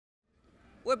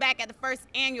We're back at the first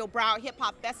annual Broward Hip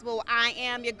Hop Festival. I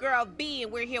am your girl B,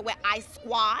 and we're here with ICE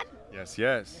Squad. Yes,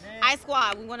 yes. ICE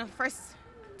Squad, we want to first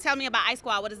tell me about ICE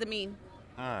Squad. What does it mean?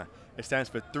 It stands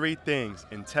for three things: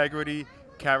 integrity,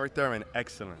 character, and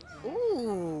excellence.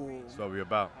 Ooh. That's what we're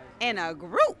about. In a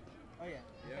group.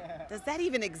 Does that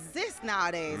even exist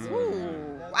nowadays?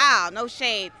 Ooh. Wow, no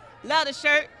shade. Love the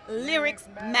shirt. Lyrics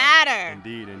matter.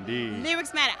 Indeed, indeed.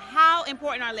 Lyrics matter. How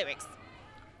important are lyrics?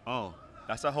 Oh,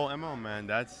 that's our whole MO, man.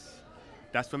 That's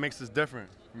what makes us different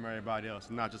from everybody else.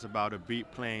 It's not just about a beat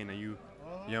playing and you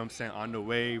know what I'm saying, on the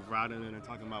wave, riding in and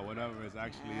talking about whatever. It's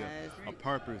actually a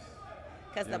purpose.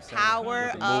 Because you know the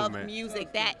power of movement.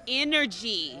 music, that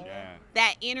energy, Yeah.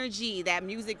 that energy that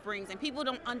music brings. And people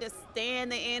don't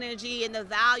understand the energy and the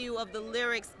value of the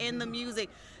lyrics in the music.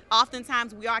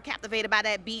 Oftentimes we are captivated by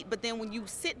that beat, but then when you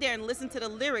sit there and listen to the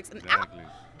lyrics, and Exactly.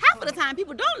 half of the time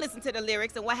people don't listen to the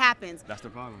lyrics, and what happens? That's the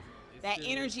problem. That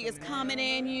energy is coming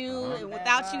in you, and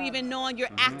without you even knowing, you're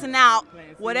acting out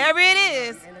whatever it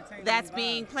is that's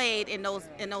being played in those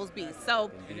beats.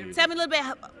 So tell me a little bit.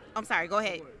 I'm sorry, go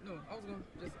ahead. No, I was gonna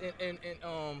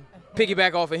just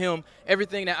piggyback off of him.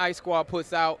 Everything that ICE Squad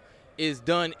puts out is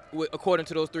done according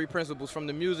to those three principles: from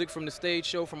the music, from the stage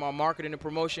show, from our marketing and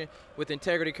promotion, with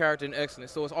integrity, character, and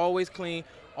excellence. So it's always clean,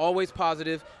 always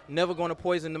positive, never going to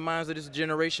poison the minds of this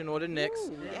generation or the next.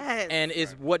 Ooh, yes. And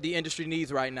it's what the industry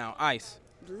needs right now. ICE.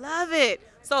 Love it.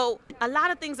 So a lot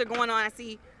of things are going on. I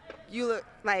see you look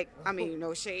like, I mean,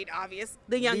 no shade, obvious.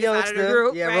 The youngest out of the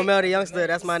group, Yeah, right? Romel the Youngster.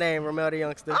 That's my name, Romel the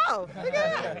Youngster. Oh, look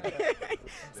at that.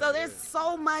 So there's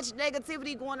so much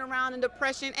negativity going around and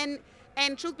depression.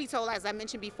 And truth be told, as I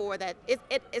mentioned before, that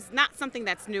it's not something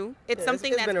that's new. It's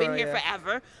something that's been around, here yeah.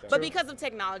 forever. But because of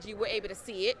technology, we're able to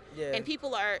see it. Yeah. And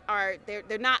people are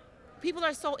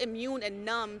so immune and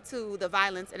numb to the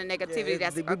violence and the negativity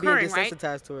that's we're occurring, being right?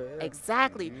 desensitized to it. Yeah.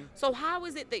 Exactly. So how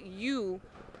is it that you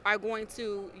are going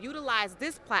to utilize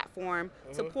this platform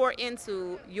to pour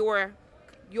into your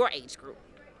age group?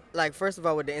 Like, first of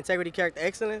all, with the integrity, character,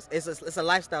 excellence, it's a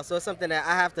lifestyle. So it's something that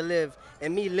I have to live,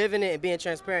 and me living it and being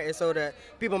transparent is so that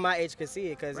people my age can see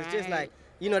it. Because it's just like,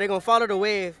 you know, they're going to follow the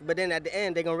wave, but then at the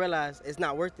end, they're going to realize it's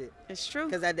not worth it. It's true.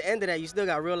 Because at the end of that, you still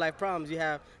got real life problems. You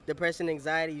have depression,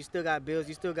 anxiety, you still got bills,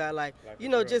 you still got, like, you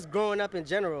know, just growing up in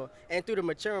general. And through the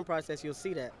maturing process, you'll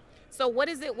see that. So what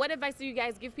advice do you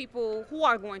guys give people who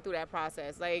are going through that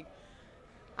process? Like,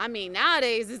 I mean,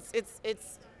 nowadays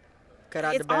it's Cut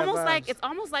out the bad vibes. it's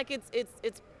almost like it's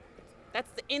that's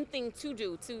the in thing to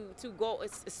do, to go.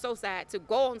 It's so sad to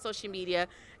go on social media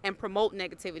and promote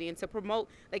negativity and to promote,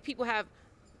 like, people have,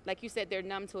 like you said, they're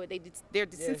numb to it. They're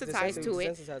desensitized to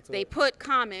it. They put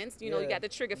comments. You know, you got the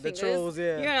trigger fingers. The trolls,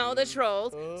 yeah. You know, the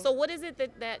trolls. So what is it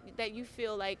that you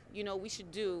feel like, you know, we should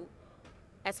do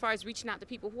as far as reaching out to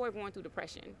people who are going through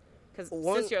depression? Because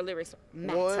since your lyrics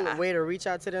matter. One way to reach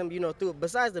out to them, you know,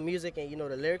 besides the music and, you know,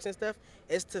 the lyrics and stuff,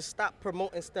 is to stop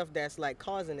promoting stuff that's, like,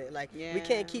 causing it. Like, we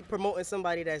can't keep promoting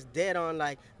somebody that's dead on,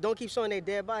 like, don't keep showing their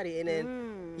dead body. And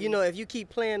then, you know, if you keep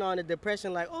playing on the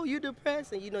depression, like, oh, you're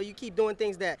depressed, and, you know, you keep doing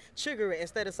things that trigger it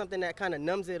instead of something that kind of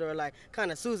numbs it or, like, kind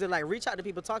of soothes it. Like, reach out to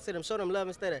people, talk to them, show them love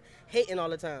instead of hating all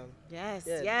the time. Yes,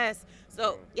 Yeah. yes.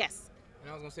 So, yes.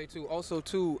 And I was gonna say too, also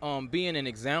too, being an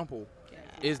example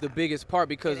is the biggest part,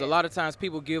 because a lot of times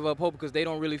people give up hope because they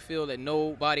don't really feel that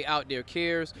nobody out there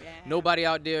cares. Yeah. Nobody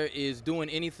out there is doing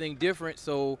anything different,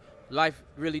 so life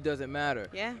really doesn't matter.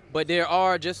 Yeah. But there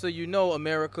are, just so you know,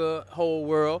 America, whole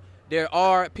world, there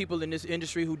are people in this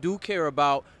industry who do care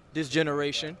about this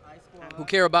generation, who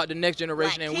care about the next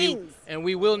generation, and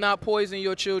we will not poison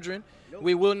your children.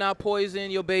 We will not poison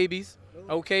your babies.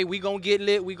 Okay, we gonna get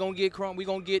lit, we gonna get crunk, we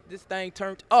gonna get this thing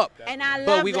turned up. And I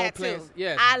love that too.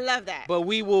 Yes. I love that. But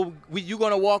you're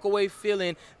gonna walk away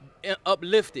feeling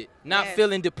uplifted, not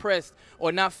feeling depressed,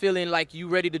 or not feeling like you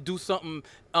ready to do something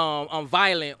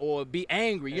violent or be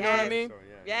angry. You know what I mean?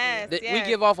 Yes, We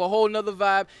give off a whole nother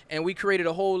vibe, and we created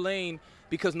a whole lane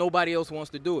because nobody else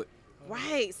wants to do it.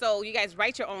 Right. So you guys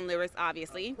write your own lyrics,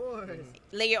 obviously. Of course.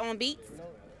 Lay your own beats.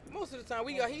 Most of the time,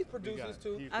 he's producers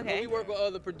too. Okay. We work with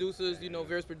other producers, you know,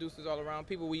 various producers all around,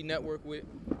 people we network with.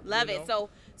 Love it.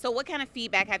 So what kind of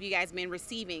feedback have you guys been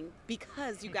receiving,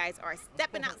 because you guys are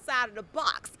stepping outside of the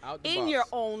box in your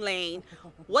own lane?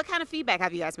 What kind of feedback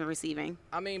have you guys been receiving?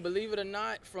 I mean, believe it or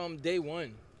not, from day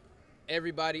one,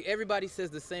 everybody says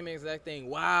the same exact thing.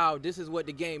 Wow, this is what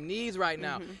the game needs right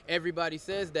now. Everybody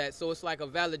says that, so it's like a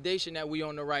validation that we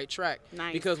on the right track.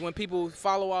 Nice. Because when people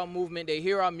follow our movement, they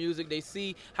hear our music, they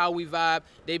see how we vibe,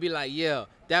 they be like, yeah,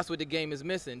 that's what the game is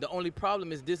missing. The only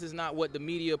problem is this is not what the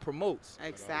media promotes.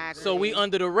 Exactly. So we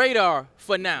under the radar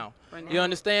for now. You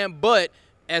understand? But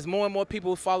as more and more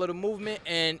people follow the movement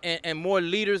and more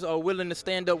leaders are willing to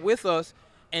stand up with us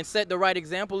and set the right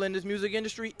example in this music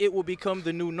industry, it will become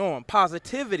the new norm.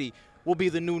 Positivity will be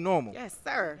the new normal. Yes,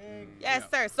 sir. Yes,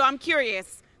 sir. So I'm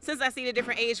curious, since I see the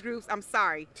different age groups, I'm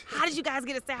sorry. How did you guys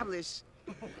get established?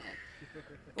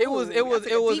 It was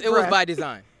by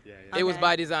design. It was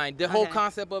by design. The whole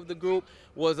concept of the group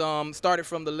was started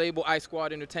from the label ICE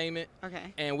SQUAD Entertainment.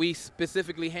 Okay. And we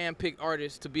specifically handpicked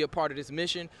artists to be a part of this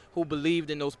mission who believed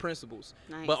in those principles,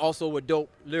 but also were dope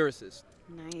lyricists.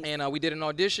 Nice. And we did an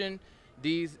audition.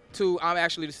 These two, I'm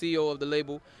actually the CEO of the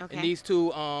label, and these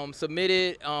two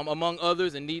submitted among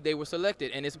others, and they were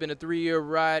selected. And it's been a 3-year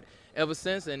ride ever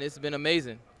since, and it's been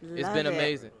amazing. It's been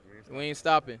amazing. We ain't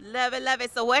stopping. Love it, love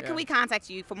it. So where can we contact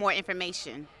you for more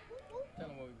information? Tell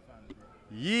them where we can find us.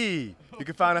 Yee. You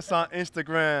can find us on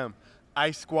Instagram,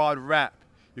 ICE SQUAD Rap.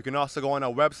 You can also go on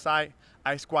our website,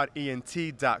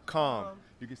 icesquadent.com.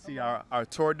 You can see our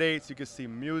tour dates. You can see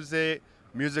music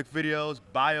videos,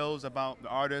 bios about the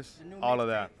artists, all of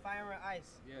that. Fire and Ice.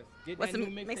 Yes. Get What's that the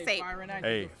new mixtape? Fire and Ice.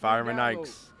 Hey, Fire and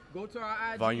Ice. Go to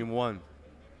our IG. Volume 1.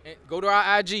 And go to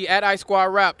our IG at ICE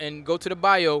SQUAD Rap and go to the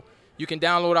bio. You can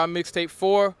download our mixtape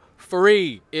for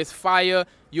free. It's fire.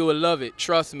 You will love it.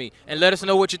 Trust me. And let us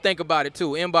know what you think about it, too.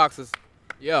 Inbox us.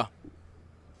 Yeah.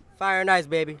 Fire and Ice,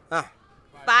 baby. Fire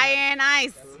and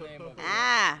Ice.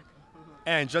 Ah.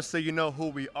 And just so you know who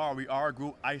we are a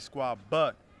group ICE SQUAD,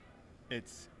 but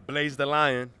it's Blaze the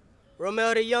Lion,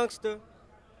 Romeo the Youngster,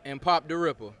 and Pop the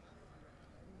Ripper.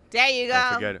 There you go.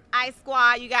 Don't forget it. ICE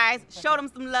SQUAD, you guys, show them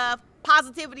some love,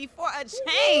 positivity for a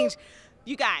change.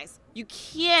 You guys, you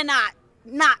cannot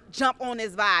not jump on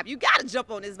this vibe. You got to jump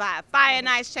on this vibe. Fire and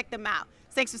Ice, check them out.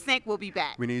 Thanks for Sync. We'll be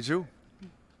back. We need you.